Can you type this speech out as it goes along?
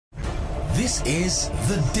This is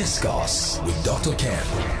The Discourse with Dr. Ken.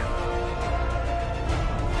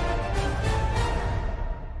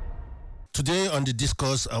 Today on The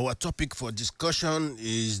Discourse, our topic for discussion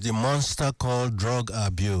is the monster called drug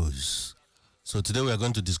abuse. So today we are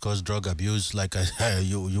going to discuss drug abuse. Like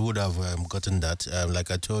you would have gotten that.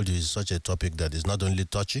 Like I told you, it's such a topic that is not only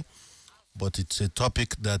touchy, but it's a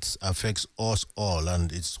topic that affects us all,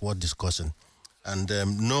 and it's worth discussing. And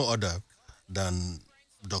no other than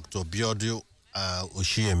Dr. Abiodun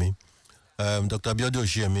Osiyemi. Dr. Abiodun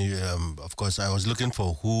Osiyemi, of course, I was looking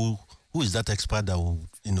for who is that expert that will,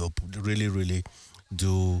 really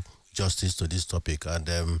do justice to this topic. And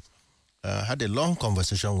I had a long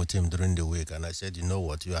conversation with him during the week, and I said, you know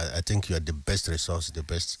what, I think you are the best resource, the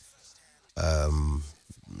best,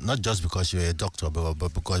 not just because you're a doctor,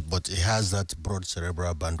 but it has that broad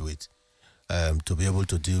cerebral bandwidth to be able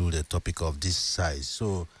to deal with a topic of this size.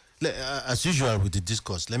 So, as usual with the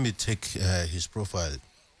discourse, let me take his profile.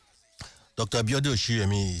 Dr. Abiodun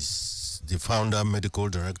Osiyemi is the founder, medical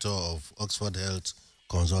director of Oxford Health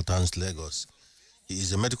Consultants, Lagos. He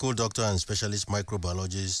is a medical doctor and specialist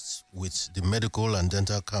microbiologist with the Medical and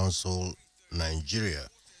Dental Council, Nigeria.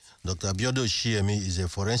 Dr. Abiodun Osiyemi is a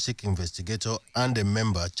forensic investigator and a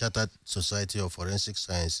member, Chartered Society of Forensic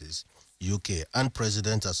Sciences, UK, and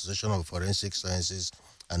President, Association of Forensic Sciences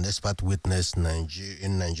and Expert Witness in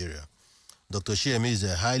Nigeria. Dr. Osiyemi is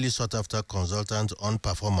a highly sought-after consultant on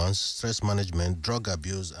performance, stress management, drug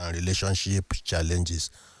abuse, and relationship challenges.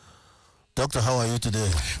 Doctor, how are you today?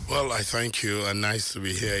 Well, I thank you, and nice to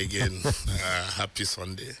be here again. Happy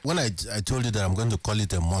Sunday. When I told you that I'm going to call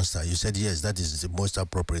it a monster, you said yes, that is the most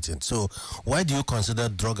appropriate thing. So why do you consider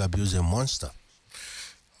drug abuse a monster?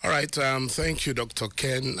 All right, thank you, Dr.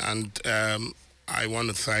 Ken, and I want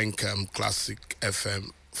to thank Classic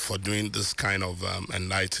FM for doing this kind of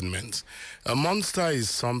enlightenment. A monster is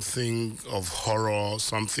something of horror,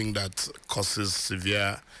 something that causes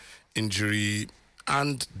severe injury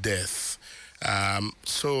and death.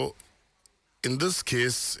 So in this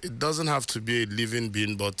case, it doesn't have to be a living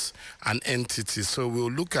being, but an entity. So we'll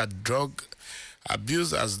look at drug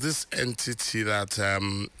abuse as this entity that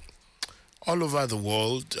all over the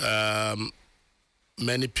world,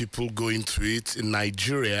 many people go into it. In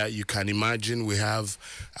Nigeria, you can imagine we have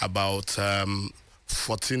about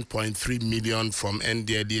 14.3 million from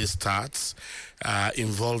NDLEA stats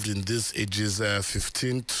involved in this, ages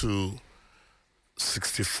 15 to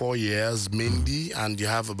 64 years mainly, and you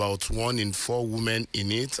have about 1 in 4 women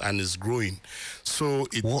in it, and it's growing. So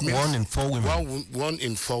it means 1 in 4 women. 1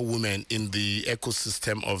 in 4 women in the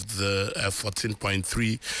ecosystem of the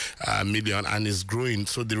 14.3 million, and it's growing.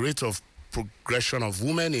 So the rate of progression of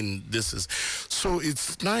women in this is, so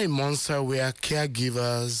it's now a monster where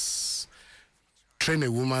caregivers train a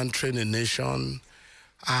woman, train a nation.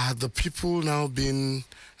 The people now being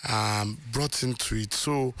brought into it.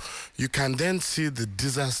 So you can then see the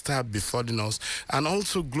disaster befalling us, and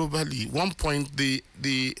also globally, the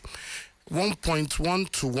 1.1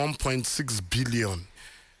 to 1.6 billion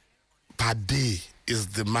per day is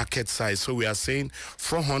the market size. So we are saying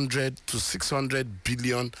 400 to 600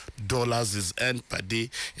 billion dollars is earned per day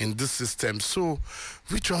in this system. So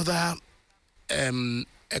which other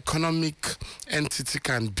economic entity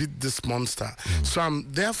can beat this monster? So I'm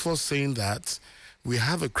therefore saying that we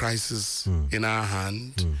have a crisis in our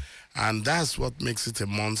hand, and that's what makes it a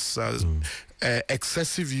monster.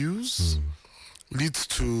 Excessive use leads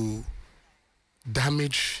to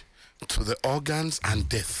damage to the organs and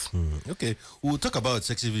death. Okay, we'll talk about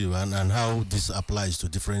excessive use and how this applies to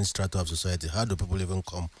different strata of society. How do people even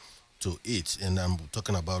come to it? And I'm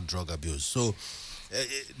talking about drug abuse. So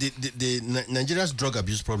the Nigeria's drug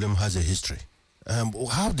abuse problem has a history.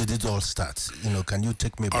 How did it all start? Can you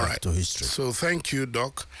take me back to history? So thank you,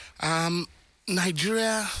 Doc.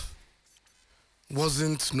 Nigeria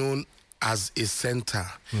wasn't known as a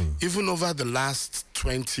center. Even over the last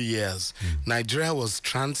 20 years, Nigeria was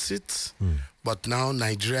transit, but now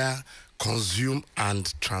Nigeria consume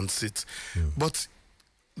and transit. But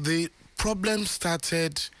the problem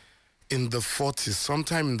started in the 40s,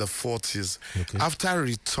 sometime in the 40s, after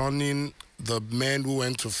returning the men who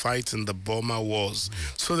went to fight in the Burma Wars.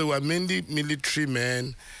 So they were mainly military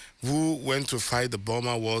men who went to fight the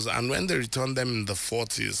Burma Wars, and when they returned them in the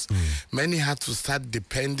 40s, many had to start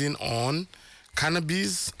depending on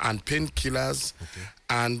cannabis and painkillers,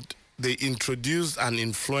 and they introduced and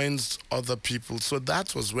influenced other people. So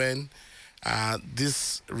that was when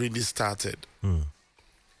this really started.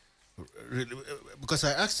 Because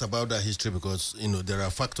I asked about that history because, there are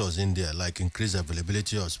factors in there like increased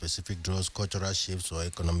availability of specific drugs, cultural shifts, or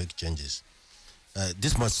economic changes.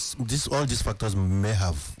 All these factors may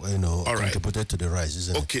have, contributed to the rise,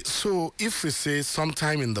 isn't it? Okay, so if we say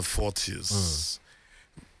sometime in the 40s,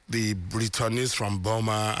 the returnees from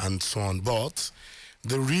Burma and so on, but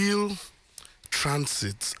the real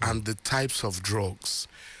transits and the types of drugs.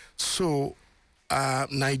 So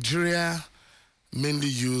Nigeria mainly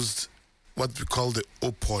used what we call the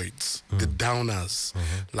opioids, the downers,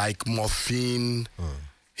 like morphine,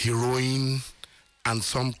 heroin, and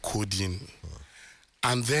some codeine.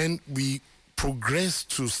 And then we progress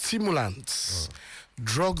to stimulants,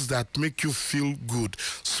 drugs that make you feel good.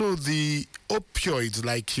 So the opioids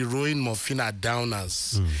like heroin, morphine are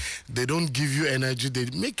downers. They don't give you energy, they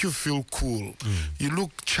make you feel cool. You look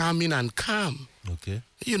charming and calm. Okay.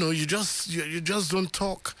 You just don't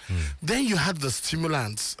talk. Then you had the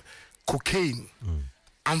stimulants, cocaine,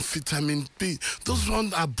 amphetamine B. Those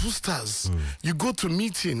ones are boosters. You go to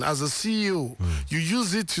meeting as a CEO, you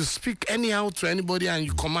use it to speak anyhow to anybody and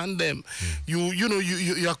you command them.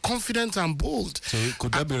 You are confident and bold. So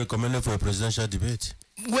could that be recommended for a presidential debate?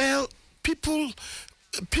 Well, people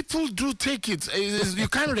do take it. You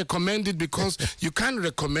can't recommend it because you can't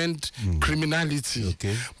recommend criminality.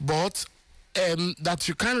 Okay. But that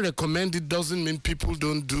you can't recommend it doesn't mean people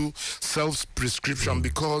don't do self-prescription,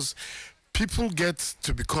 because people get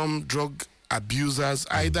to become drug abusers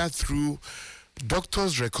either through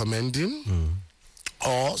doctors recommending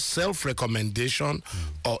or self-recommendation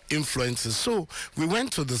or influences. So we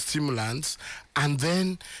went to the stimulants, and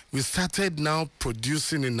then we started now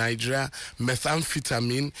producing in Nigeria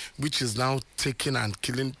methamphetamine, which is now taking and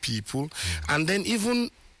killing people. And then even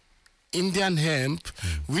Indian hemp,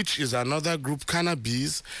 which is another group,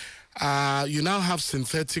 cannabis. You now have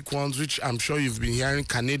synthetic ones, which I'm sure you've been hearing,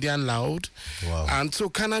 Canadian loud. Wow. And so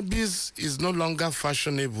cannabis is no longer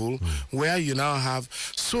fashionable, where you now have,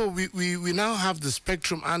 so we now have the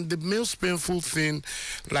spectrum. And the most painful thing,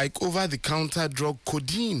 like over-the-counter drug,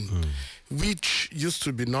 codeine, which used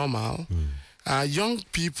to be normal. Young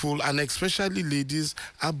people, and especially ladies,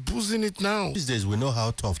 are boozing it now. These days, we know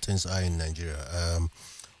how tough things are in Nigeria.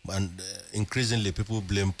 And increasingly, people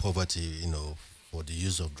blame poverty, for the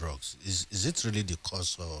use of drugs. Is it really the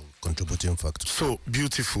cause or contributing factor? So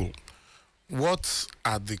beautiful. What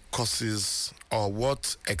are the causes, or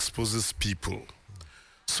what exposes people?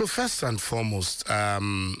 So first and foremost,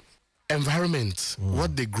 environment.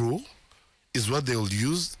 What they grow is what they'll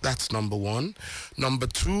use. That's number one. Number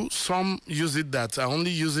two, some use it that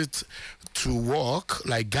only use it to work,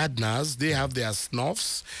 like gardeners. They have their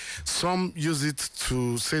snuffs. Some use it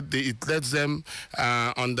to say it lets them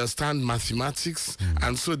understand mathematics,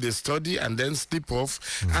 and so they study and then sleep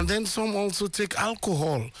off. And then some also take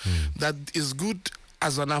alcohol that is good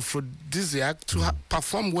as an aphrodisiac to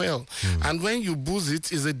perform well. And when you booze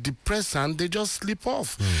it, is a depressant, they just sleep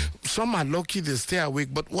off. Some are lucky they stay awake.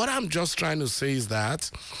 But what I'm just trying to say is that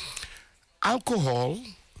alcohol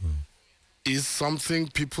is something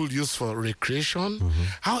people use for recreation.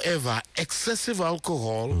 However, excessive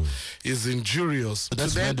alcohol is injurious. So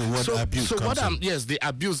that's where the word abuse comes in. Yes, the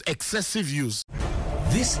abuse, excessive use.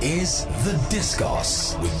 This is The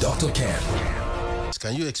Discourse with Dr. Ken.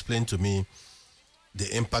 Can you explain to me the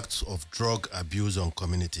impacts of drug abuse on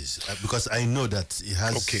communities? Because I know that it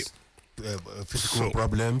has physical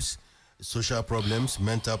problems, social problems,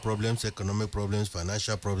 mental problems, economic problems,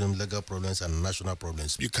 financial problems, legal problems, and national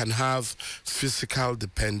problems. You can have physical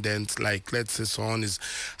dependence, like let's say someone is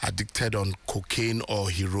addicted on cocaine or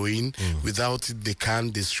heroin. Without it,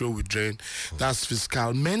 they show withdrawing. That's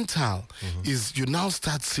physical. Mental is you now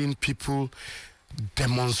start seeing people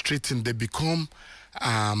demonstrating. They become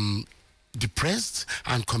depressed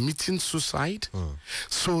and committing suicide.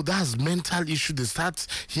 So that's mental issue. They start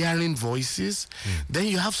hearing voices. Then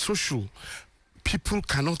you have social. People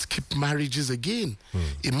cannot keep marriages again.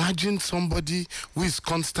 Imagine somebody who is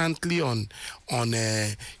constantly on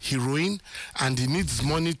heroin and he needs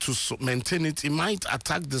money to maintain it. He might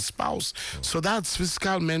attack the spouse. So that's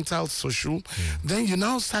physical, mental, social. Then you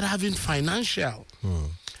now start having financial.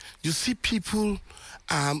 You see people,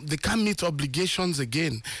 they can't meet obligations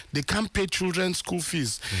again. They can't pay children's school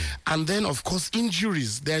fees. And then, of course,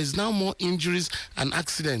 injuries. There is now more injuries and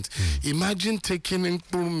accidents. Imagine taking in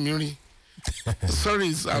Miri.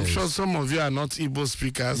 Sorry, I'm sure some of you are not Igbo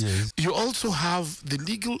speakers. You also have the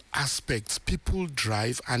legal aspects. People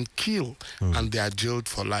drive and kill, and they are jailed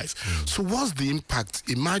for life. So what's the impact?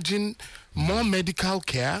 Imagine more medical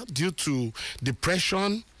care due to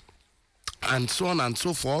depression, and so on and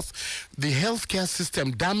so forth. The healthcare system,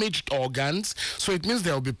 damaged organs. So it means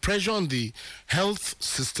there will be pressure on the health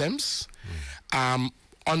systems.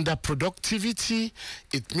 under productivity.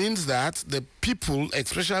 It means that the people,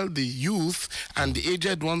 especially the youth and the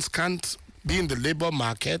aged ones, can't be in the labor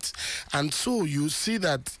market. And so you see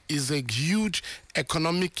that is a huge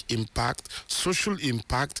economic impact, social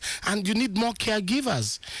impact, and you need more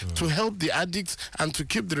caregivers to help the addicts and to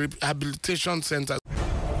keep the rehabilitation centers.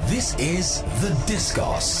 This is The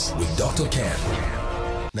Discourse with Dr. Ken.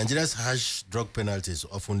 Nigeria's harsh drug penalties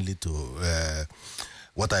often lead to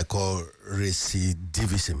what I call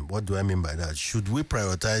recidivism. What do I mean by that? Should we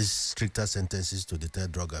prioritize stricter sentences to deter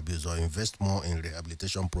drug abuse or invest more in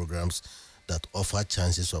rehabilitation programs that offer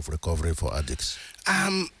chances of recovery for addicts?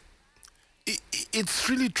 It's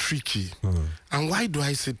really tricky. And why do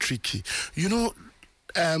I say tricky? You know,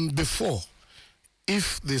 before,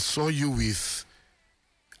 if they saw you with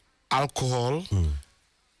alcohol,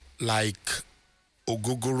 like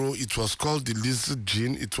ogogoro, it was called the lizard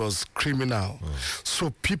gin, it was criminal.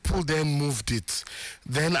 So people then moved it.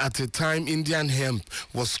 Then at a time, Indian hemp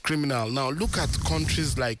was criminal. Now look at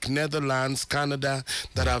countries like Netherlands, Canada,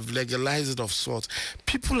 that have legalized it of sorts.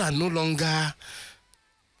 People are no longer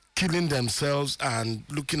killing themselves and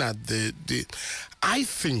looking at the I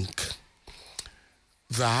think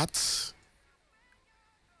that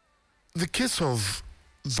the case of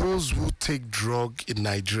those who take drug in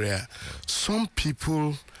Nigeria, some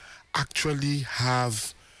people actually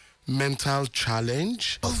have mental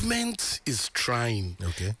challenge. Government is trying.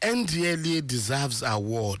 Okay. NDLEA deserves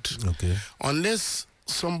award. Okay. Unless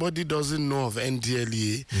somebody doesn't know of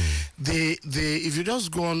NDLEA, they if you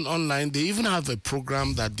just go online, they even have a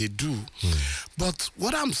program that they do. But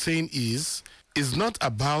what I'm saying is not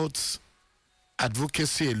about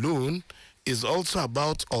advocacy alone. Is also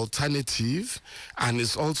about alternative, and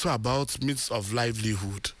it's also about means of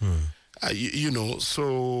livelihood. You know,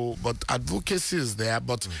 so, but advocacy is there,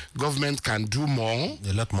 but government can do more.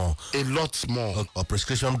 A lot more. A lot more. Or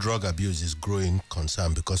prescription drug abuse is growing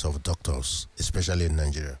concern because of doctors, especially in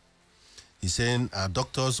Nigeria. He's saying, are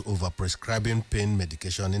doctors overprescribing pain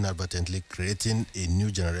medication, inadvertently creating a new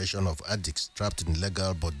generation of addicts trapped in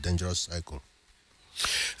legal but dangerous cycle?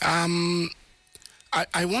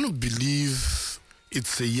 I want to believe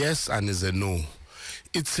it's a yes and it's a no.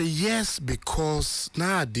 It's a yes because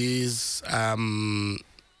nowadays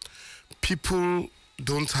people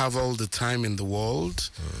don't have all the time in the world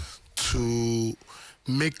to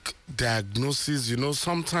make diagnoses. You know,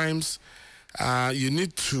 sometimes you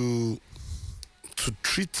need to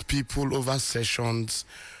treat people over sessions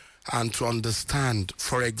and to understand.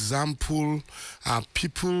 For example,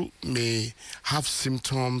 people may have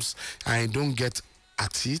symptoms and don't get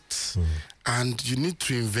at it, and you need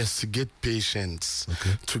to investigate patients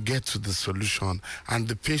to get to the solution, and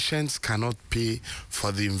the patients cannot pay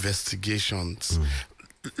for the investigations.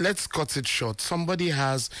 Let's cut it short. Somebody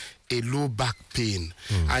has a low back pain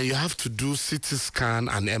and you have to do CT scan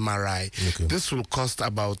and MRI. This will cost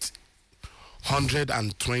about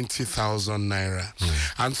 120,000 naira.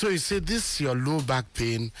 And so you say, this is your low back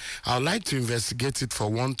pain, I'd like to investigate it for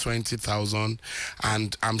 120,000,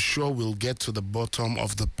 and I'm sure we'll get to the bottom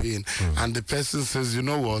of the pain. And the person says, you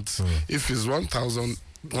know what, if it's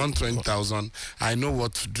 120,000, I know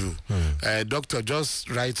what to do. Doctor,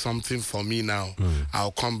 just write something for me now.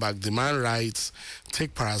 I'll come back. The man writes,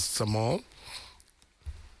 take paracetamol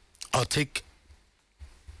or take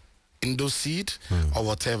Indoseed or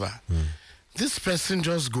whatever. This person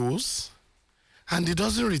just goes and he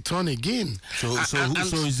doesn't return again. So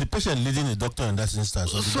is the patient leading the doctor in that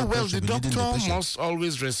instance? The doctor must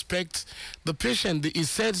always respect the patient. He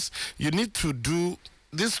says you need to do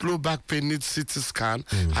this low back pain, needs CT scan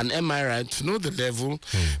and MRI to know the level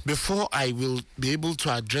before I will be able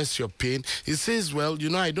to address your pain. He says, well, you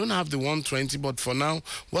know, I don't have the 120, but for now,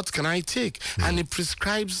 what can I take? And he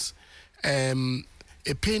prescribes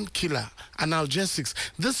a painkiller, analgesics.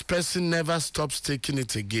 This person never stops taking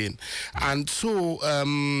it again. And so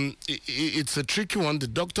it's a tricky one. The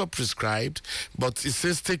doctor prescribed, but it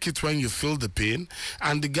says take it when you feel the pain.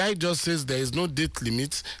 And the guy just says there is no date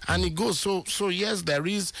limit, and he goes. So yes, there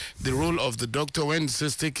is the role of the doctor when he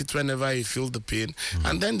says take it whenever you feel the pain.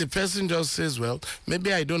 And then the person just says, well,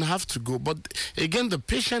 maybe I don't have to go. But again, the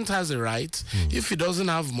patient has a right. If he doesn't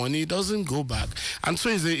have money, he doesn't go back. And so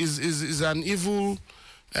it's an evil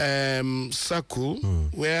circle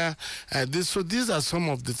where these are some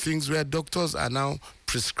of the things where doctors are now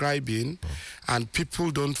prescribing and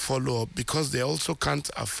people don't follow up because they also can't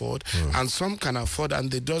afford, and some can afford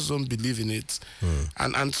and they just don't believe in it.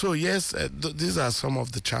 And so, yes, these are some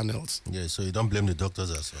of the channels. Yeah, so you don't blame the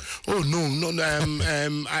doctors as well? Oh, no.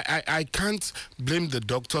 I can't blame the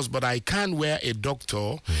doctors, but I can where a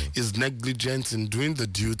doctor is negligent in doing the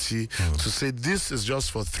duty to say this is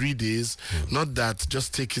just for 3 days, not that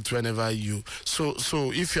just take it whenever you. So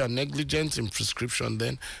if you are negligent in prescription,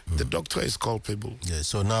 then the doctor is culpable. Yeah,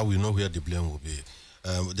 so now we know where the blame will be.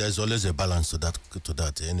 There's always a balance to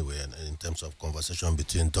that anyway, in terms of conversation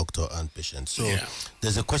between doctor and patient. So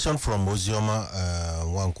there's a question from Osiyemi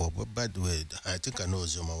Wanko. By the way, I think I know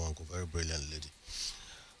Osiyemi Wanko, very brilliant lady.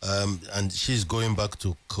 And she's going back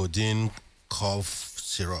to codeine cough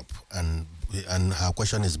syrup, and her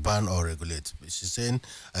question is ban or regulate. She's saying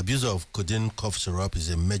abuse of codeine cough syrup is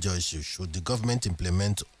a major issue. Should the government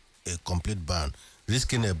implement a complete ban,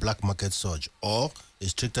 risking a black market surge, or a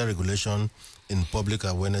stricter regulation in public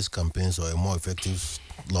awareness campaigns, or a more effective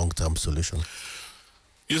long-term solution?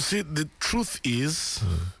 You see, the truth is,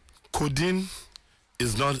 codeine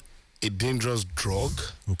is not a dangerous drug.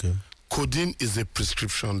 Okay. Codeine is a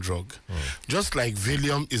prescription drug, just like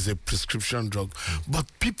Valium is a prescription drug. But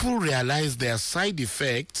people realize their side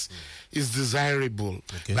effects is desirable.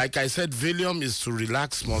 Okay. Like I said, Valium is to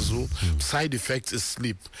relax muscle. Side effect is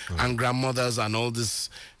sleep. And grandmothers and all these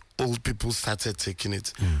old people started taking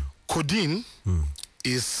it. Codeine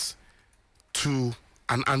is an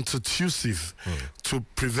antitussive to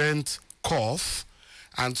prevent cough.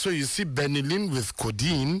 And so you see Benylin with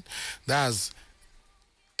codeine, that's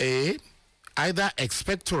either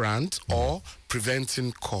expectorant or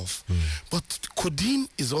preventing cough. But codeine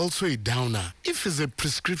is also a downer. If it's a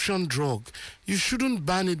prescription drug, you shouldn't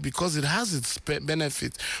ban it because it has its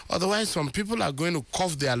benefit. Otherwise, some people are going to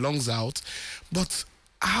cough their lungs out. But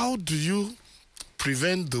how do you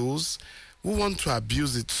prevent those who want to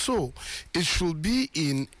abuse it? So it should be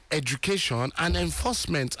in education and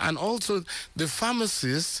enforcement, and also the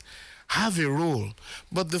pharmacists have a role.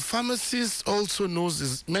 But the pharmacist also knows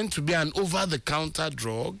it's meant to be an over-the-counter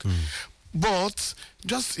drug. But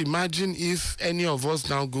just imagine if any of us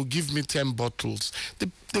now go give me 10 bottles.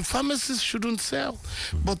 The pharmacist shouldn't sell.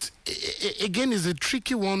 But again, it's a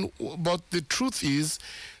tricky one. But the truth is,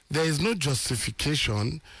 there is no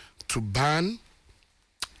justification to ban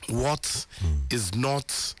what is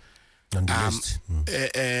not a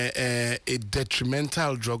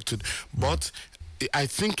detrimental drug to. But I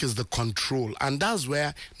think is the control, and that's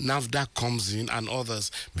where NAFDAC comes in and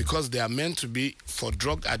others, because they are meant to be for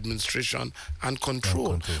drug administration and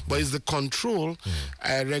control. But it's the control,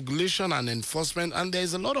 regulation and enforcement, and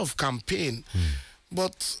there's a lot of campaign.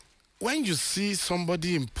 But when you see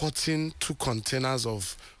somebody importing 2 containers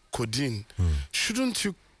of codeine, shouldn't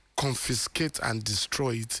you confiscate and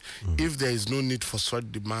destroy it if there is no need for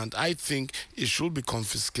such demand? I think it should be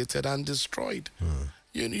confiscated and destroyed.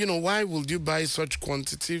 You know, why would you buy such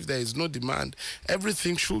quantity if there is no demand?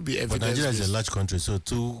 Everything should be evidence. But Nigeria is a large country, so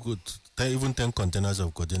even 10 containers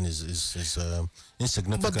of codeine is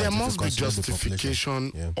insignificant. But there must be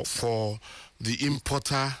justification for the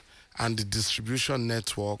importer and the distribution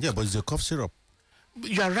network. Yeah, but it's a cough syrup.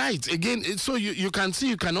 You are right. Again, so you can see,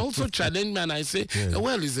 you can also challenge me, and I say,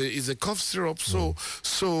 well, it's a cough syrup, so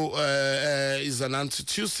it's an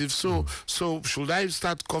antitussive, so should I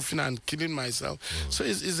start coughing and killing myself? So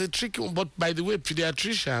it's a tricky one. But by the way,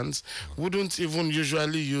 pediatricians wouldn't even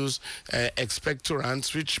usually use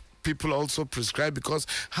expectorants, which people also prescribe, because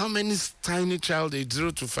how many tiny child age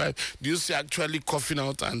 0 to 5 do you see actually coughing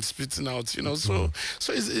out and spitting out? You know, so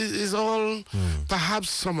it's all.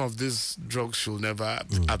 Perhaps some of these drugs should never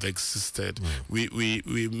have existed.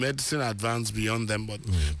 We medicine advanced beyond them,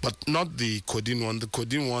 but not the codeine one. The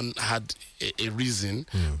codeine one had a reason,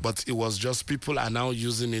 but it was just people are now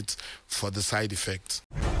using it for the side effects.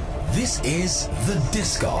 This is The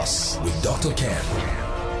Discourse with Dr. Ken.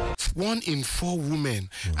 1 in 4 women,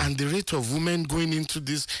 and the rate of women going into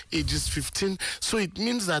this age is 15. So it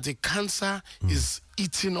means that a cancer is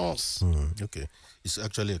eating us. Okay, it's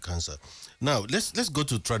actually a cancer. Now let's go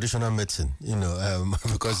to traditional medicine. You know,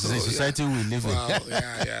 because the society we live in.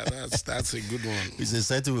 That's a good one. It's a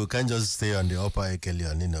society we can't just stay on the upper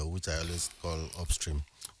echelon, you know, which I always call upstream.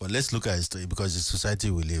 But let's look at it, because the society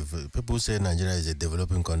we live. People say Nigeria is a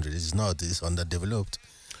developing country. It's not. It's underdeveloped.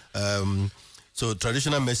 So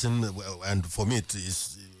traditional medicine, and for me,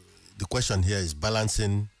 the question here is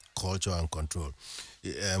balancing culture and control.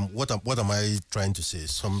 What am I trying to say?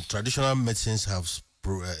 Some traditional medicines have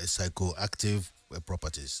psychoactive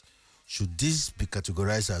properties. Should these be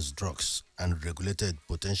categorized as drugs and regulated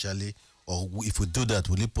potentially, Or if we do that,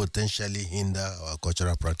 will it potentially hinder our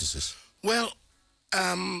cultural practices? Well,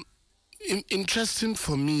 interesting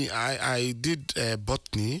for me, I did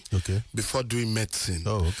botany before doing medicine.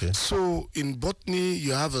 Oh, okay. So in botany,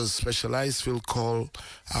 you have a specialized field called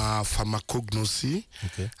pharmacognosy.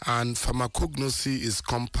 Okay. And pharmacognosy is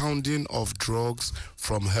compounding of drugs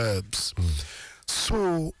from herbs.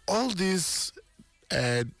 So all these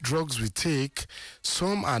drugs we take,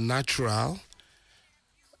 some are natural,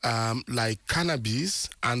 like cannabis,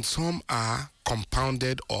 and some are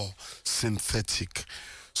compounded or synthetic.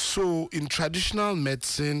 So in traditional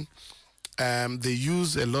medicine, they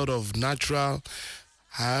use a lot of natural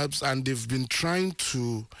herbs, and they've been trying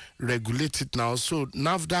to regulate it now. So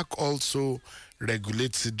NAFDAC also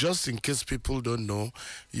regulates it. Just in case people don't know,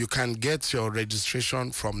 you can get your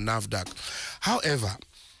registration from NAFDAC. However,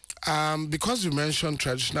 because you mentioned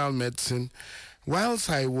traditional medicine, whilst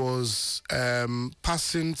I was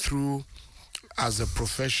passing through as a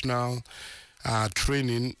professional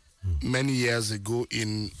training many years ago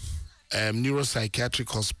in neuropsychiatric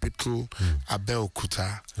hospital,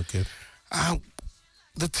 Abeokuta,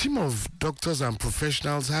 the team of doctors and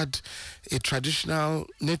professionals had a traditional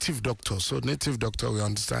native doctor, so native doctor, we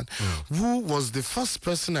understand, who was the first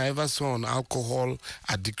person I ever saw on alcohol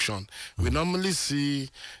addiction. We normally see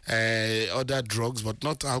other drugs, but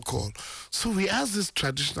not alcohol. So we asked this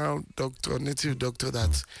traditional doctor, native doctor,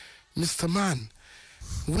 that, Mr. Man,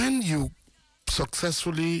 when you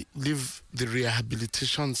successfully leave the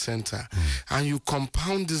rehabilitation center and you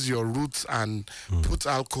compound this your roots and put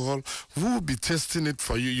alcohol, who will be testing it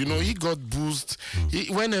for you? You know, he got boozed.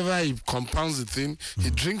 Whenever he compounds the thing, he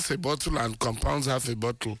drinks a bottle and compounds half a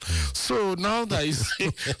bottle. So now that he's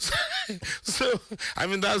so I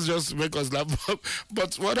mean, that's just make us laugh.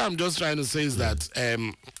 But what I'm just trying to say is that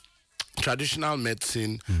traditional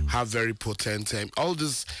medicine have very potent, all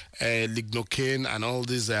this lignocaine and all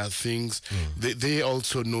these things, they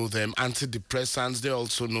also know them. Antidepressants, they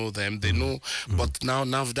also know them. They know, but now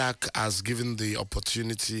NAFDAC has given the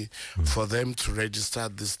opportunity for them to register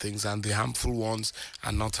these things, and the harmful ones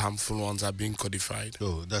and not harmful ones are being codified.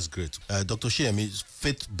 Oh, that's great. Dr. Osiyemi,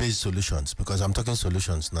 faith-based solutions, because I'm talking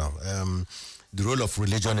solutions now. The role of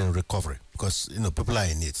religion in recovery, because people are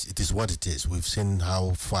in it. It is what it is. We've seen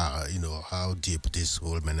how far, how deep this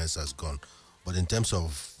whole menace has gone. But in terms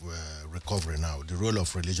of recovery now, the role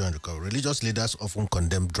of religion in recovery, religious leaders often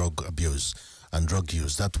condemn drug abuse and drug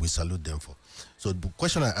use. That we salute them for. So the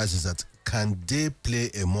question I ask is that, can they play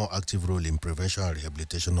a more active role in prevention and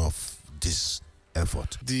rehabilitation of this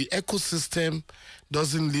effort? The ecosystem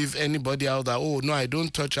doesn't leave anybody out that, oh, no, I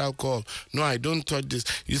don't touch alcohol. No, I don't touch this.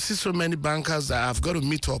 You see so many bankers that have got to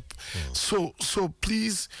meet up. So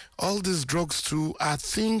please, all these drugs too are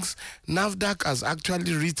things NAFDAC has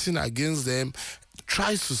actually written against them,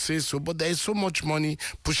 tries to say so, but there is so much money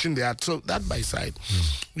pushing that. So that by side.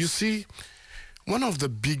 You see, one of the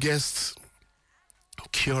biggest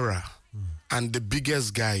curer and the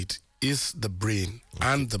biggest guide is the brain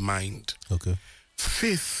and the mind. Okay.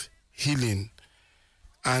 Faith healing,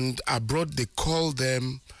 and abroad they call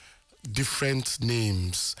them different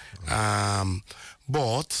names.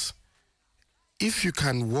 But if you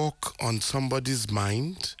can work on somebody's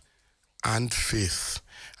mind and faith,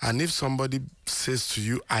 and if somebody says to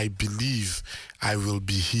you, I believe I will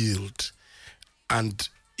be healed, and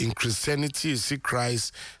in Christianity, you see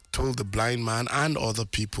Christ told the blind man and other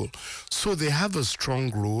people. So they have a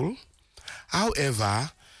strong role.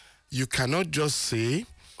 However, you cannot just say,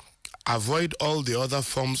 avoid all the other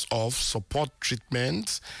forms of support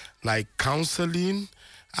treatment, like counseling,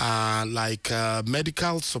 like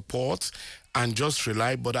medical support, and just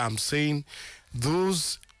rely. But I'm saying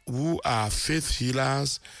those who are faith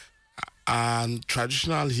healers and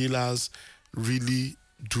traditional healers really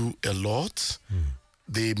do a lot.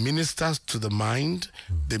 They minister to the mind,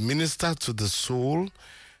 they minister to the soul,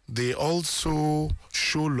 they also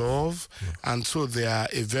show love, and so they are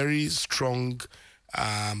a very strong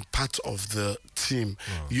part of the team.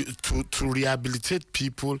 To rehabilitate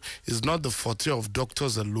people is not the forte of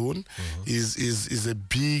doctors alone. Is a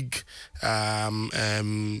big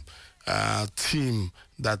team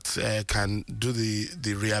that can do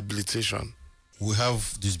the rehabilitation. We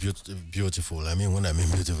have this beautiful, I mean, when I mean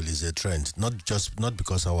beautiful, is a trend. Not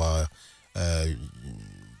because our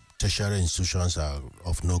tertiary institutions are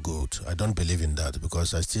of no good. I don't believe in that,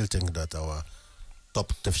 because I still think that our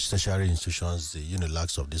top tertiary institutions, the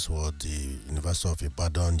UNILAGs of this world, the University of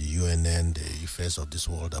Ibadan, the UNN, the IFES of this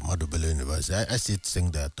world, the Ahmadu Bello University, I still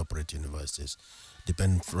think they are top-rate universities,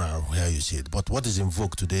 depending on where you see it. But what is in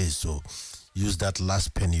vogue today is to use that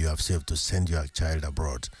last penny you have saved to send your child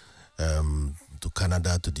abroad, to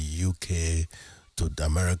Canada, to the UK, to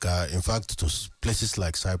America, in fact, to places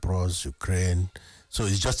like Cyprus, Ukraine. So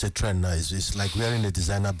it's just a trend now. It's like wearing a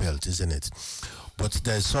designer belt, isn't it? But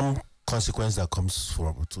there's some consequence that comes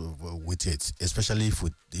with it, especially if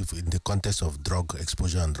in the context of drug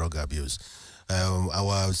exposure and drug abuse.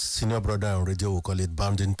 Our senior brother on radio will call it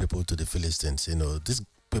bounding people to the Philistines. You know, these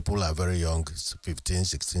people are very young, 15,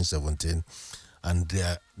 16, 17, and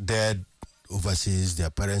they're there overseas. Their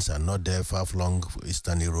parents are not there, far flung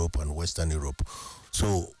Eastern Europe and Western Europe.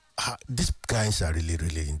 So these guys are really,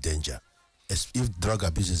 really in danger. If drug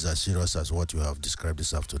abuse is as serious as what you have described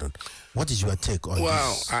this afternoon, what is your take on this?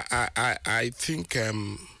 Well, I think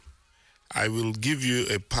I will give you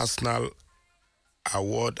a personal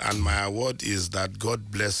award, and my award is that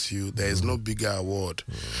God bless you. There is no bigger award.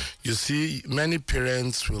 You see, many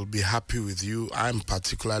parents will be happy with you. I'm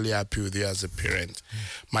particularly happy with you as a parent.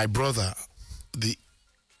 My brother, the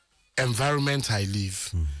environment I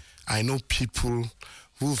live, I know people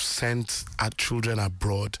who've sent our children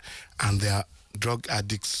abroad and they are drug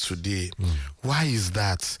addicts today. Why is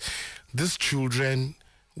that? These children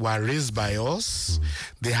were raised by us.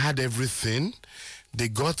 They had everything. They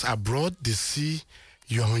got abroad. They see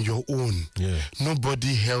you're on your own. Yeah.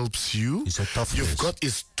 Nobody helps you. It's a tough You've place. got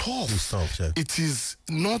it's tough. It's tough, yeah. It is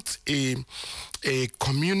not a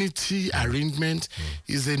community arrangement.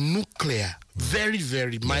 It's a nuclear, very,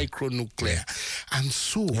 very micro nuclear. And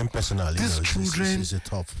so Impersonal, these children it's a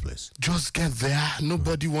tough place. just get there.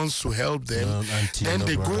 Nobody wants to help them. Then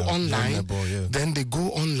they go online. Then they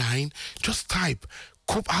go online. Just type.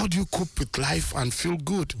 How do you cope with life and feel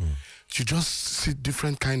good? You just see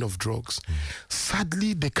different kind of drugs.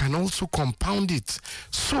 Sadly, they can also compound it.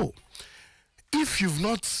 So, if you've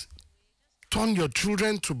not turned your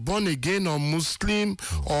children to born again or Muslim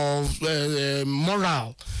or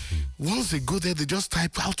moral, once they go there, they just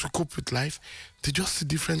type how to cope with life. They just see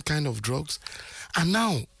different kind of drugs. And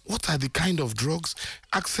now, what are the kind of drugs?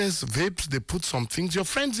 Access vapes, they put some things. Your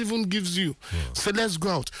friends even gives you. Say, let's go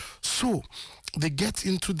out. So, they get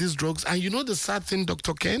into these drugs. And you know the sad thing,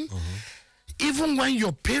 Dr. Ken? Even when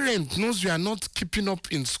your parent knows you are not keeping up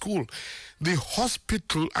in school, the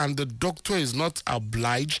hospital and the doctor is not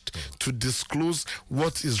obliged to disclose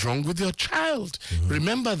what is wrong with your child.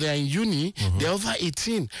 Remember, they're in uni, they're over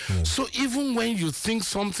 18. So even when you think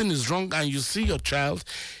something is wrong and you see your child,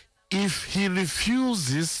 if he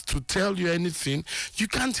refuses to tell you anything, you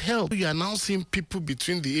can't help. You are now seeing people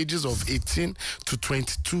between the ages of 18 to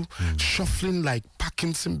 22 shuffling like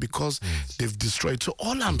Parkinson because they've destroyed. So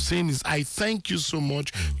all I'm saying is I thank you so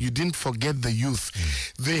much. You didn't forget the youth.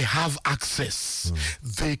 They have access.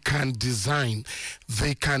 They can design.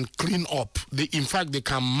 They can clean up. In fact, they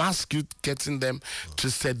can mask you getting them to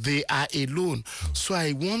say they are alone. So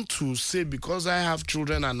I want to say, because I have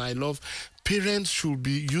children and I love, parents should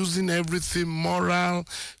be using everything moral,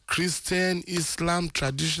 Christian, Islam,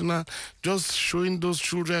 traditional, just showing those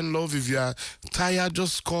children love. If you are tired,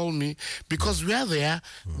 just call me. Because where they are,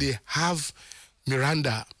 they have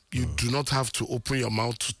Miranda. You do not have to open your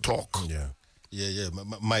mouth to talk. Yeah.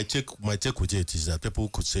 My take with it is that people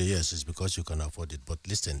could say, yes, it's because you can afford it. But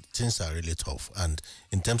listen, things are really tough. And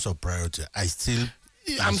in terms of priority,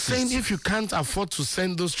 I'm saying if you can't afford to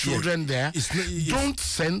send those children there, don't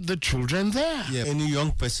send the children there. Yeah, any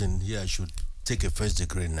young person here should take a first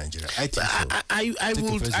degree in Nigeria. I think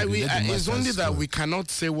so. It's only that we cannot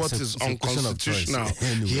say what is unconstitutional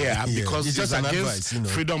here because it's against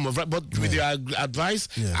freedom of right. But with your advice,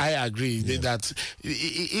 I agree that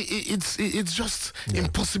it's just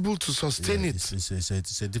impossible to sustain it.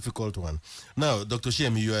 It's a difficult one. Now, Dr.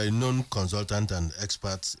 Osiyemi, you are a known consultant and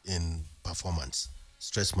expert in performance,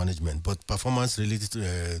 stress management, but performance really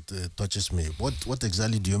touches me. What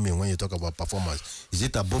exactly do you mean when you talk about performance? Is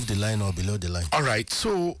it above the line or below the line? All right.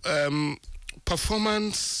 So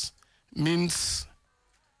performance means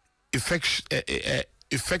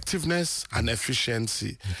effectiveness and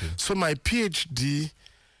efficiency. So my PhD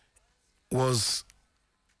was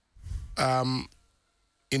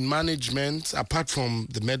in management, apart from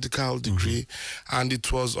the medical degree, and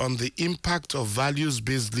it was on the impact of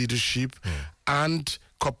values-based leadership and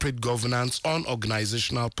corporate governance on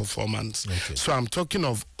organizational performance. So I'm talking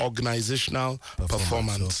of organizational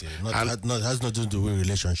performance. And has nothing to do with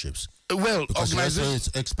relationships. Well, organization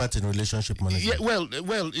is expert in relationship management. Yeah,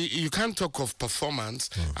 well, you can't talk of performance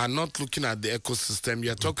and not looking at the ecosystem.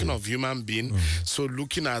 You're talking of human being. So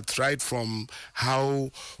looking at right from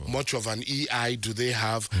how much of an EI do they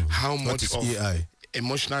have, how much of EI?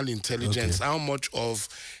 Emotional intelligence, how much of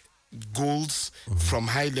goals from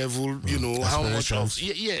high level, how much of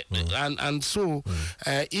and so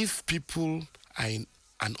if people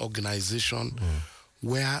an organization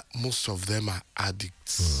where most of them are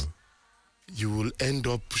addicts, you will end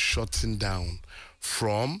up shutting down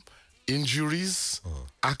from injuries,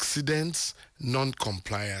 accidents,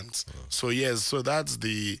 non-compliance. So yes, so that's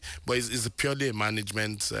but it's purely a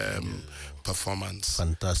management performance.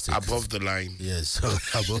 Fantastic. Above the line. Yes. So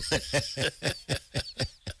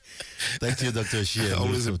thank you, Dr. Osiyemi.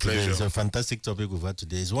 Always a pleasure. It's a fantastic topic we've had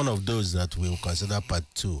today. It's one of those that we'll consider part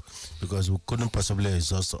 2 because we couldn't possibly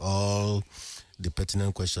exhaust all the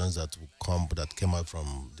pertinent questions that came out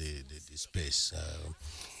from the space.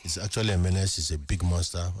 It's actually a menace. It's a big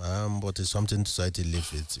monster, but it's something society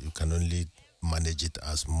lives with. You can only manage it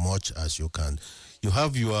as much as you can. You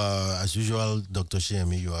have your, as usual, Dr.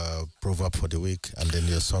 Osiyemi, your proverb for the week and then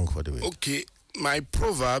your song for the week. Okay. My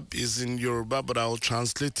proverb is in Yoruba, but I'll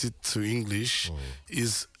translate it to English.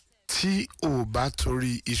 Is Ti o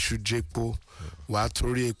batori ishu jepo, wa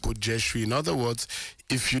tori epo jeshu. In other words,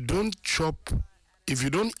 if you don't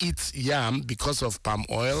eat yam because of palm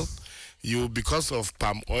oil, you because of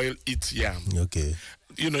palm oil eat yam. Okay.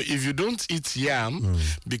 If you don't eat yam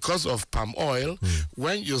because of palm oil,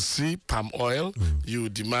 when you see palm oil, you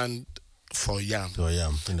demand for yam.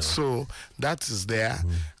 So that is there.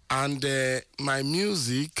 And my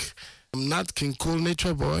music, I'm Nat King Cole,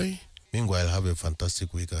 Nature Boy. Meanwhile, have a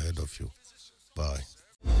fantastic week ahead of you. Bye.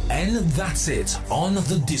 And that's it on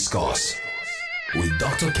The Discourse with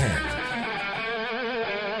Dr. Ken.